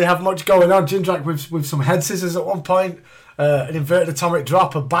didn't really have much going on. Jindrak with some head scissors at one point, an inverted atomic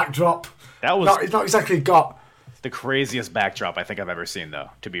drop, a backdrop. That was not exactly got the craziest backdrop I think I've ever seen, though,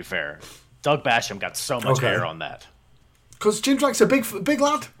 to be fair. Doug Basham got so much hair on that. Because Jindrak's a big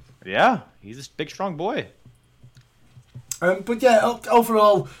lad. Yeah, he's a big, strong boy. But yeah,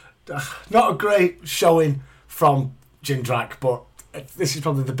 overall, not a great showing from Jindrak, but this is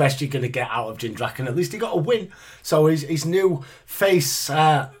probably the best you're going to get out of Jindrak, and at least he got a win. So his new face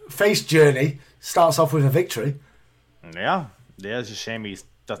journey starts off with a victory. Yeah, it's a shame he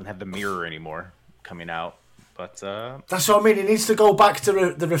doesn't have the mirror anymore coming out. But that's what I mean. He needs to go back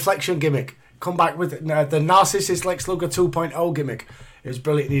to the reflection gimmick. Come back with the narcissist Lex Luger 2.0 gimmick. It was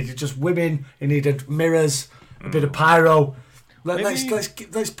brilliant. He needed just women. He needed mirrors, a bit of pyro.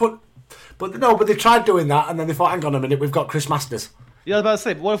 Let's put. But they tried doing that, and then they thought, hang on a minute, we've got Chris Masters. Yeah, I was about to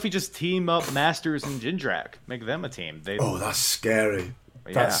say, what if we just team up Masters and Jindrak? Make them a team. Oh, that's scary.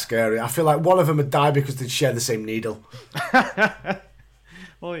 Yeah. That's scary. I feel like one of them would die because they'd share the same needle.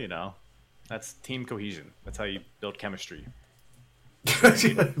 Well, that's team cohesion. That's how you build chemistry.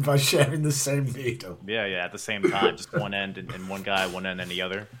 By sharing the same needle. Yeah, at the same time. Just one end and one guy, one end and the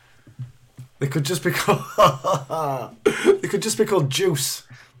other. They could just be called Juice.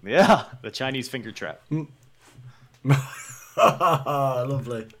 Yeah, the Chinese finger trap.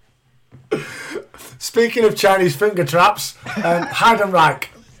 Lovely. Speaking of Chinese finger traps, Heidenreich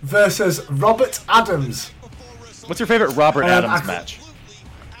versus Robert Adams. What's your favorite Robert Adams match?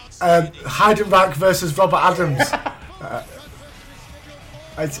 Heidenreich versus Robert Adams.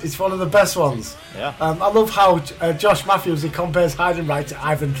 It's one of the best ones. Yeah. I love how Josh Matthews, he compares Heidenreich to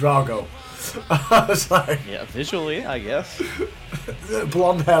Ivan Drago. I was like, yeah, visually, I guess.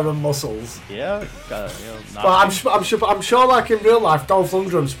 Blonde hair and muscles. Yeah. But I'm sure, like in real life, Dolph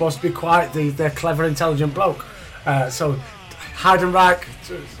Lundgren's supposed to be quite the clever, intelligent bloke. So Heidenreich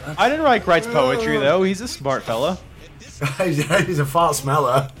writes poetry, though. He's a smart fella. He's a fart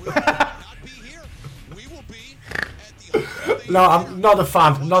smeller. No, I'm not a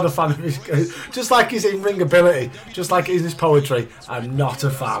fan. Not a fan of his. Just like his in-ring ability, just like his poetry, I'm not a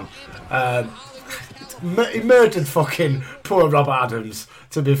fan. He murdered fucking poor Rob Adams,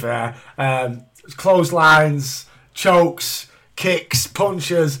 to be fair. Clotheslines, chokes, kicks,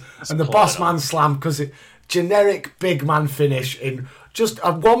 punches, and the boss man slam, because generic big man finish in just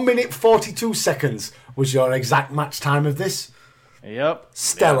 1 minute 42 seconds was your exact match time of this. Yep.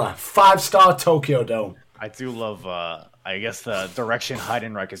 Stellar. 5-star Tokyo Dome. I do love, I guess, the direction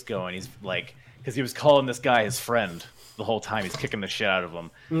Heidenreich is going. He's like, because he was calling this guy his friend the whole time. He's kicking the shit out of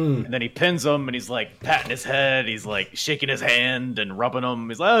him. And then he pins him, and he's like patting his head. He's like shaking his hand and rubbing him.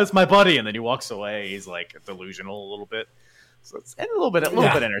 He's like, oh, it's my buddy. And then he walks away. He's like delusional a little bit. So it's a little bit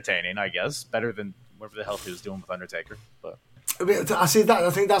entertaining, I guess. Better than whatever the hell he was doing with Undertaker. But I see that. I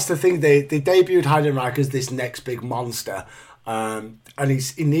think that's the thing. They debuted Heidenreich as this next big monster, and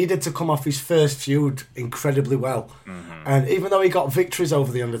he needed to come off his first feud incredibly well. And even though he got victories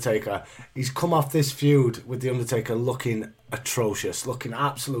over the Undertaker, he's come off this feud with the Undertaker looking atrocious, looking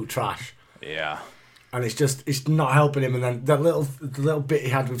absolute trash. Yeah. And it's not helping him. And then the little bit he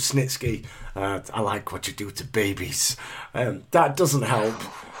had with Snitsky, I like what you do to babies. That doesn't help.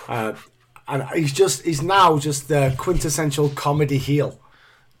 And he's now just the quintessential comedy heel.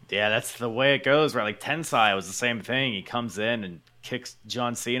 Yeah, that's the way it goes, right? Like Tensai was the same thing. He comes in and kicks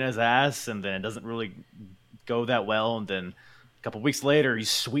John Cena's ass, and then it doesn't really go that well. And then a couple weeks later, he's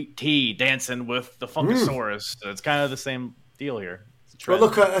Sweet Tea dancing with the Funkasaurus. So it's kind of the same deal here. Well,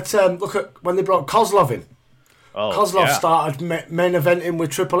 look at when they brought Kozlov in. Kozlov started main eventing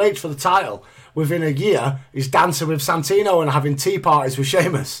with Triple H for the title. Within a year, he's dancing with Santino and having tea parties with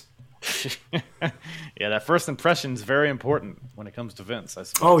Sheamus. Yeah, that first impression is very important when it comes to Vince, I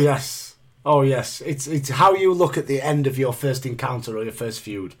suppose. Oh yes. It's how you look at the end of your first encounter or your first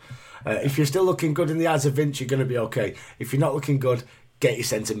feud. If you're still looking good in the eyes of Vince, you're going to be okay. If you're not looking good, get you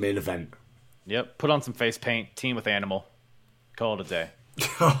sent to main event. Yep. Put on some face paint. Team with Animal. Call it a day.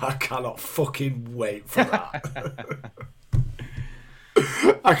 I cannot fucking wait for that.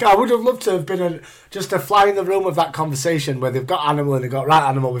 I would have loved to have been just a fly in the room of that conversation where they've got Animal and they've got right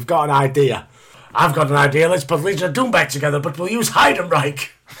Animal. We've got an idea. I've got an idea. Let's put Legion of Doom back together, but we'll use Heidenreich.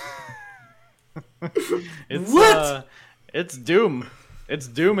 What? It's Doom. It's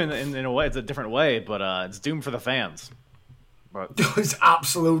Doom in a way. It's a different way, but it's Doom for the fans. But it's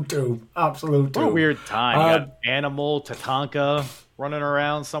absolute Doom. Absolute Doom. What a weird time. You got Animal, Tatanka running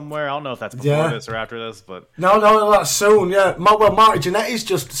around somewhere. I don't know if that's before this or after this, but no, that's soon. Yeah, well, Marty Jannetty's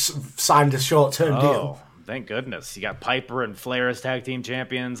just signed a short-term deal. Thank goodness. You got Piper and Flair as tag team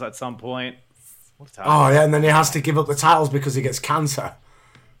champions at some point. Yeah, and then he has to give up the titles because he gets cancer.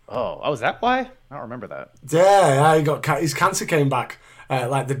 Oh, is that why? I don't remember that. Yeah, he got his cancer came back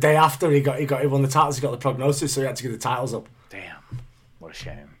like the day after he won the titles. He got the prognosis, so he had to give the titles up. Damn, what a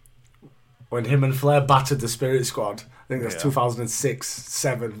shame. When him and Flair battered the Spirit Squad, I think that's 2006,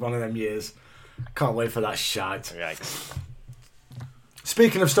 7, one of them years. Can't wait for that shite. Yikes.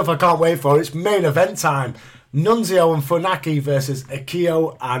 Speaking of stuff I can't wait for, it's main event time. Nunzio and Funaki versus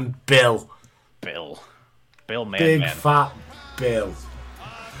Akio and Bill. Bill, man. Big fat Bill.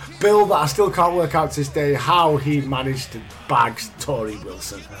 Bill that I still can't work out to this day how he managed to bag Tori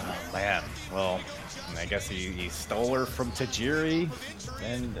Wilson. Oh, man. Well, I guess he stole her from Tajiri,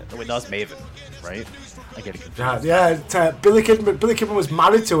 and that was Maven, right? I get it confused. Yeah, Billy Kidman was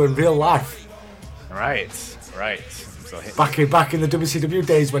married to her in real life. Right. So back in the WCW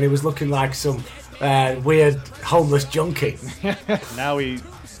days when he was looking like some weird homeless junkie. Now he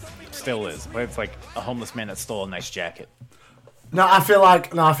still is, but it's like a homeless man that stole a nice jacket. No, I feel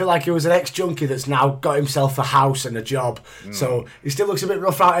like he was an ex-junkie that's now got himself a house and a job. So he still looks a bit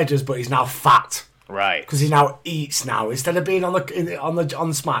rough around edges, but he's now fat. Right. Because he now eats now. Instead of being on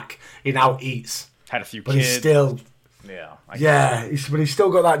the smack, he now eats. Had a few but kids. He's still... Yeah. But he's still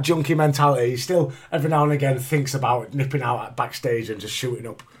got that junkie mentality. He still, every now and again, thinks about nipping out at backstage and just shooting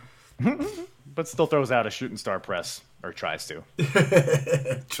up. But still throws out a shooting star press. Or tries to.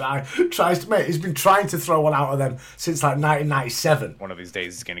 Tries to, mate. He's been trying to throw one out of them since like 1997. One of these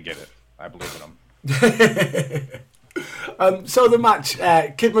days he's going to get it. I believe in him. So the match,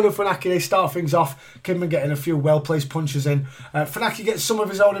 Kidman and Funaki, they start things off. Kidman getting a few well-placed punches in. Funaki gets some of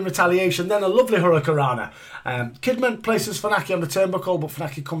his own in retaliation, then a lovely Hurricanrana. Kidman places Funaki on the turnbuckle, but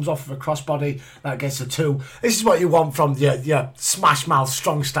Funaki comes off with a crossbody. That gets a 2. This is what you want from your smash mouth,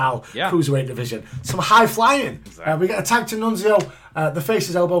 strong style cruiserweight division. Some high flying. Exactly. We get a tag to Nunzio. The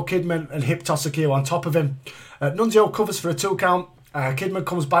faces elbow Kidman and hip toss Akio on top of him. Nunzio covers for a 2 count. Kidman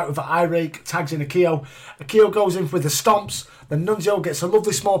comes back with an eye rake, tags in Akio. Akio goes in with the stomps. Then Nunzio gets a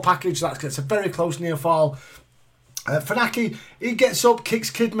lovely small package that gets a very close near fall. Funaki, he gets up, kicks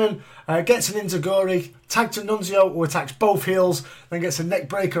Kidman, gets an Inzaguri, tag to Nunzio, who attacks both heels, then gets a neck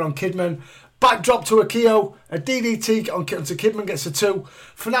breaker on Kidman. Backdrop to Akio, a DDT onto Kidman gets a 2.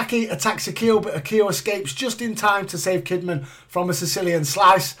 Funaki attacks Akio, but Akio escapes just in time to save Kidman from a Sicilian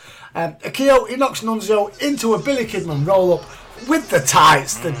slice. Akio, he knocks Nunzio into a Billy Kidman roll-up with the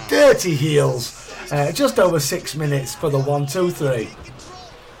tights, the dirty heels. Just over 6 minutes for the 1, 2, 3.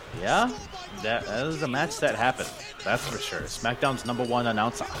 Yeah, that is a match that happened. That's for sure. SmackDown's #1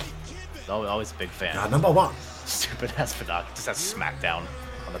 announcer. Always a big fan. #1. Stupid ass Funaki just has SmackDown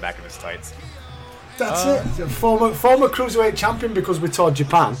on the back of his tights. That's it. Former cruiserweight champion because we toured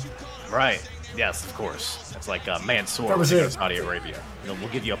Japan. Right. Yes, of course. It's like Mansoor That was in it. Saudi Arabia. We'll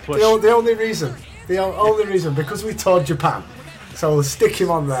give you a push. The only reason, because we toured Japan. So we'll stick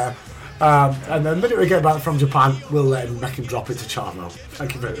him on there. And the minute we get back from Japan, we'll make him drop it to Charmo.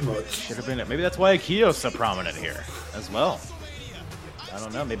 Thank you very much. Should have been it. Maybe that's why Akio's so prominent here as well. I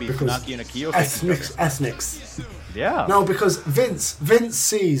don't know. Maybe Funaki and Akio face each other. Ethnics. Yeah. No, because Vince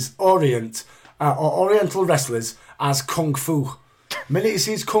sees Orient or Oriental wrestlers as kung fu. The minute he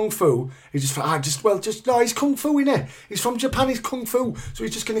sees kung fu, he's he's kung fu in it. He's from Japan. He's kung fu, so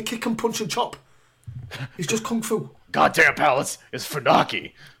he's just gonna kick and punch and chop. He's just kung fu. Goddamn palace is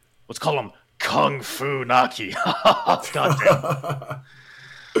Funaki. Let's call him Kung Fu Naki. Goddamn.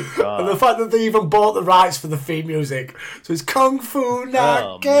 And the fact that they even bought the rights for the theme music, so it's Kung Fu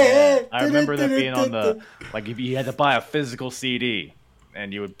Naki. Oh, I remember that being on the if you had to buy a physical CD,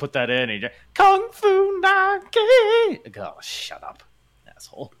 and you would put that in, and you Kung Fu Naki. Oh, shut up,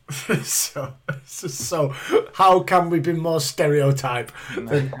 asshole. so, how can we be more stereotype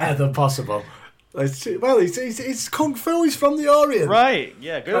than ever possible? It's Kung Fu. He's from the Orient. Right,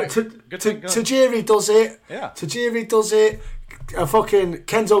 yeah, good. Tajiri does it. Yeah. Tajiri does it. Fucking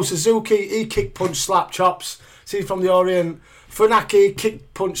Kenzo Suzuki, he kick, punch, slap, chops. See, from the Orient. Funaki,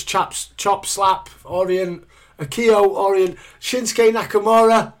 kick, punch, chop, slap, Orient. Akio, Orient. Shinsuke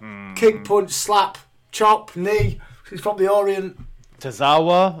Nakamura, kick, punch, slap, chop, knee. He's from the Orient.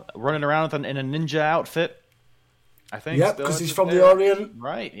 Tozawa running around in a ninja outfit, I think. Yep, because he's from the Orient.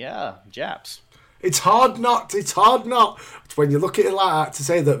 Right, yeah, Japs. It's hard not when you look at it like that to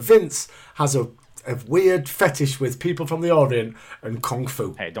say that Vince has a weird fetish with people from the Orient and Kung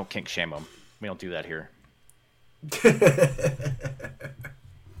Fu. Hey, don't kink shame them. We don't do that here.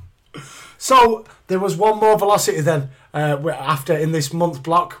 So there was one more Velocity then after in this month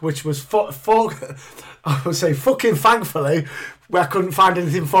block, which was I would say fucking thankfully I couldn't find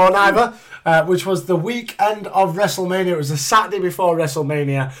anything for neither, which was the weekend of WrestleMania. It was the Saturday before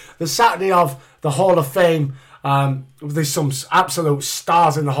WrestleMania, the Saturday of the Hall of Fame. There's some absolute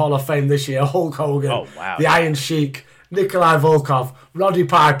stars in the Hall of Fame this year. Hulk Hogan, the Iron Sheik, Nikolai Volkov, Roddy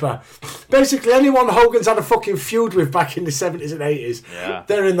Piper. Basically, anyone Hogan's had a fucking feud with back in the 70s and 80s,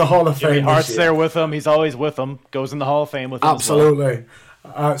 they're in the Hall of Fame. Jimmy Hart's there with him. He's always with them. Goes in the Hall of Fame with them. Absolutely.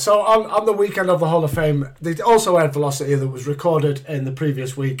 So on the weekend of the Hall of Fame, they also had Velocity that was recorded in the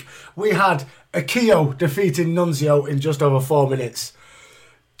previous week. We had Akio defeating Nunzio in just over 4 minutes.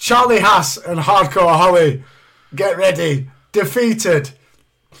 Charlie Haas and Hardcore Holly, get ready, defeated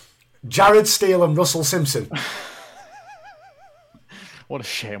Jared Steele and Russell Simpson. What a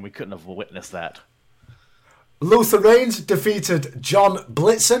shame we couldn't have witnessed that. Luther Reigns defeated John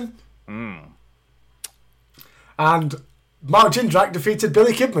Blitzen. And Mark Jindrak defeated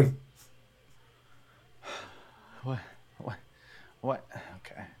Billy Kidman. What?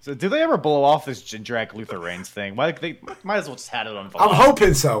 Okay. So do they ever blow off this Jindrak Luther Reigns thing? Why they might as well just had it on Velocity.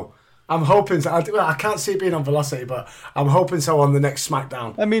 I'm hoping so. I can't see it being on Velocity, but I'm hoping so on the next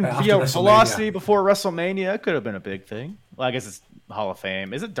SmackDown. I mean, Velocity before WrestleMania could have been a big thing. Well, I guess it's Hall of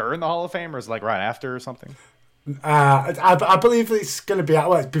Fame. Is it during the Hall of Fame or is it like right after or something? I believe it's going to be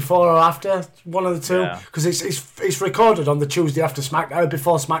before or after, one of the two, because it's recorded on the Tuesday after SmackDown,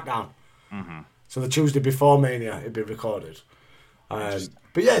 before SmackDown. So the Tuesday before Mania, it'd be recorded. But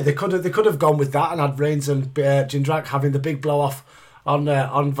yeah, they could have gone with that and had Reigns and Jindrak having the big blow off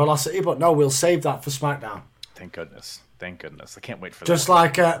on Velocity, but no, we'll save that for SmackDown. Thank goodness. I can't wait for just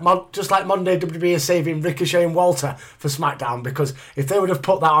that. Just like Monday, WWE is saving Ricochet and Walter for SmackDown, because if they would have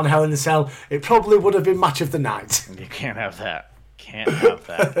put that on Hell in a Cell, it probably would have been match of the night. You can't have that.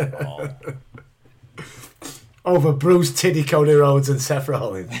 At all. Over Bruce, Tiddy, Cody Rhodes, and Seth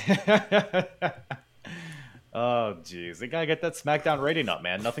Rollins. Oh, jeez. They gotta get that SmackDown rating up,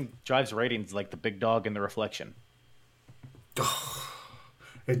 man. Nothing drives ratings like the big dog in the reflection.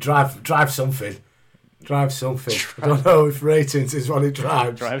 It drives something. I don't know if ratings is what it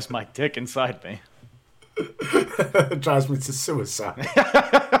drives. Drives my dick inside me. It drives me to suicide.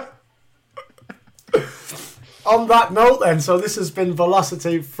 On that note then, so this has been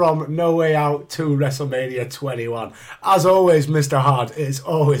Velocity from No Way Out to WrestleMania 21. As always, Mr. Hard, it's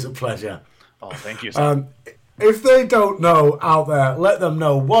always a pleasure. Oh, thank you, sir. If they don't know out there, let them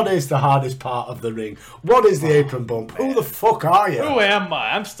know, what is the hardest part of the ring? What is the apron bump? Man. Who the fuck are you? Who am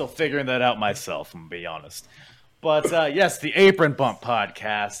I? I'm still figuring that out myself, I'm going to be honest. But yes, the Apron Bump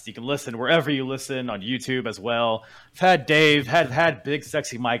podcast. You can listen wherever you listen, on YouTube as well. I've had Dave, had Big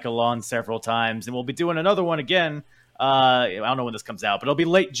Sexy Michael on several times, and we'll be doing another one again. I don't know when this comes out, but it'll be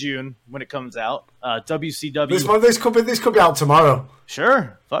late June when it comes out. WCW. This could be out tomorrow.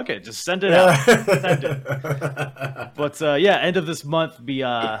 Sure, fuck it, just send it out. Send it. But end of this month,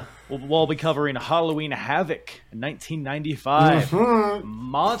 we'll be covering Halloween Havoc in 1995.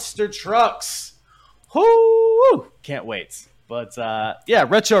 Monster Trucks. Whoo! Can't wait. But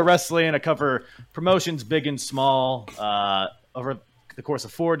retro wrestling. I cover promotions big and small over the course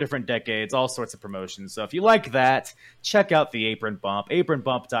of 4 different decades, all sorts of promotions. So if you like that, check out the Apron Bump,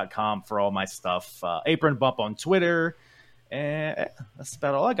 apronbump.com for all my stuff. Apron Bump on Twitter. And that's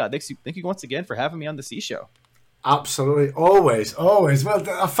about all I got. Thank you once again for having me on the C Show. Absolutely. Always. Well,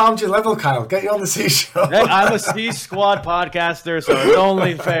 I found your level, Kyle. Get you on the C Show. Hey, I'm a C Squad podcaster, so it's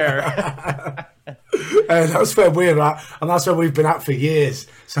only fair. That's where we're at, and that's where we've been at for years.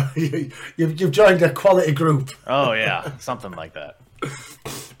 So you've joined a quality group. Oh, yeah. Something like that.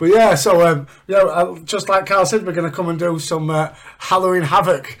 But yeah, so just like Carl said, we're going to come and do some Halloween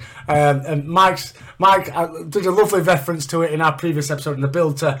Havoc. And Mike did a lovely reference to it in our previous episode in the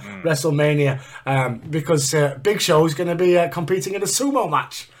build to WrestleMania, because Big Show is going to be competing in a sumo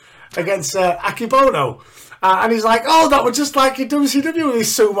match against Akibono. And he's like, oh, that was just like your WCW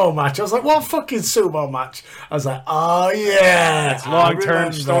sumo match. I was like, what fucking sumo match? I was like, oh, yeah. It's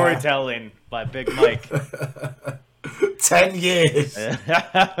long-term storytelling by Big Mike. 10 years.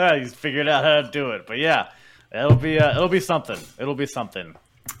 He's figured out how to do it. But yeah, It'll be something. It'll be something.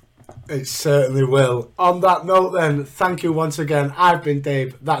 It certainly will. On that note then, thank you once again. I've been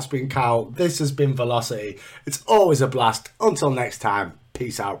Dave, that's been Carl, this has been Velocity. It's always a blast. Until next time,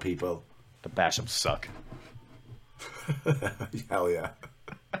 peace out, people. The Bashams suck. Hell yeah.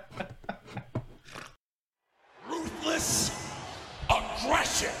 Ruthless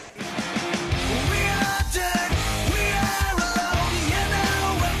aggression.